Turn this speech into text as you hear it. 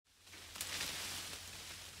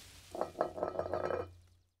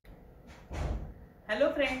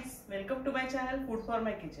Hello friends, welcome to my channel Food for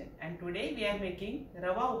my Kitchen, and today we are making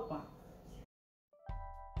Rava Upma.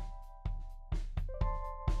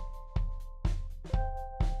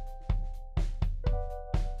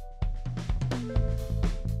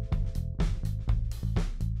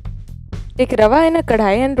 Take rava in a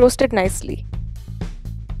kadhai and roast it nicely.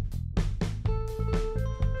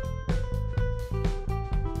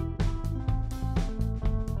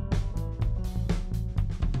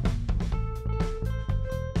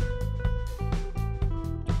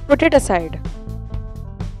 Put it aside.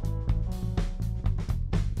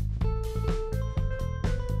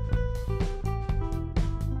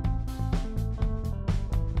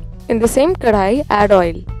 In the same kadhai, add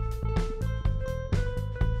oil.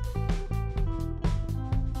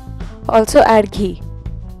 Also add ghee.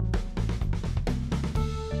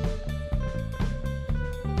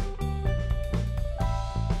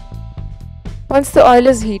 Once the oil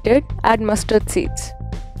is heated, add mustard seeds.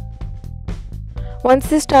 Once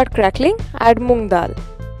they start crackling, add moong dal.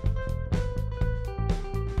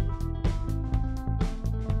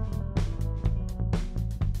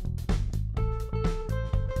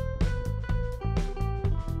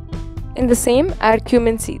 In the same, add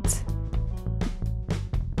cumin seeds.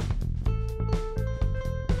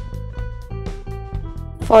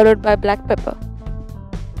 Followed by black pepper.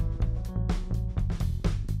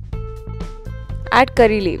 Add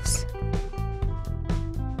curry leaves.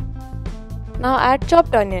 Now add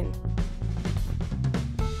chopped onion.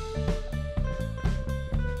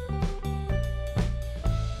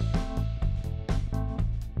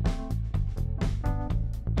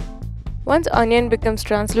 Once onion becomes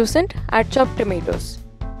translucent, add chopped tomatoes.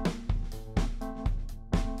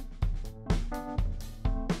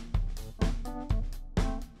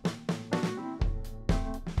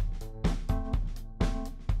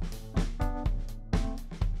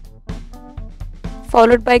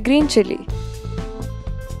 Followed by green chili.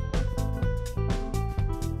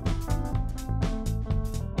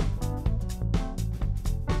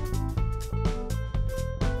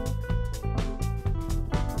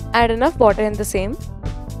 Add enough water in the same.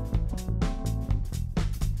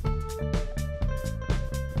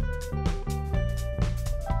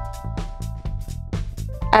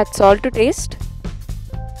 Add salt to taste.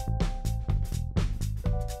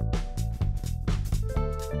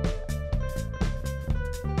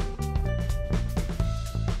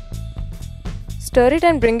 Stir it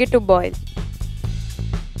and bring it to boil.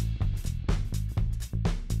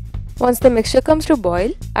 Once the mixture comes to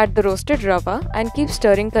boil, add the roasted rava and keep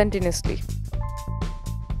stirring continuously.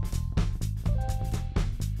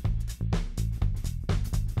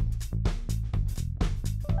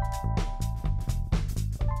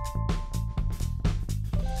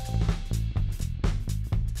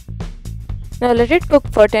 Now let it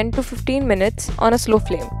cook for 10 to 15 minutes on a slow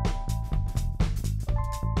flame.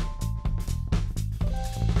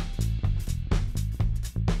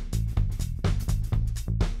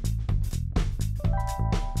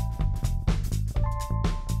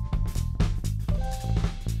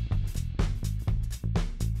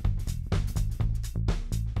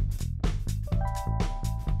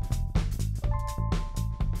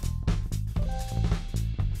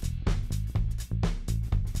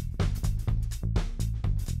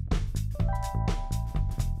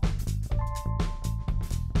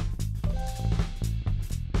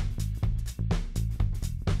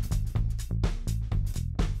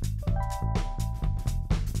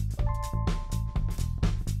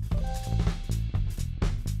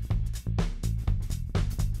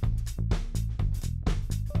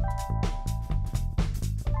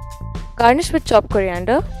 Garnish with chopped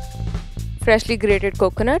coriander, freshly grated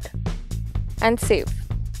coconut, and save,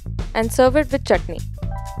 and serve it with chutney.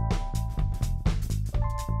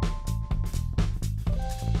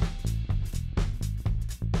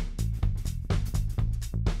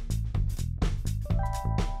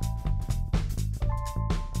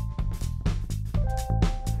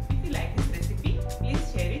 If you like this recipe,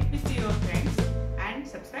 please share it with your friends and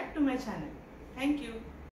subscribe to my channel. Thank you.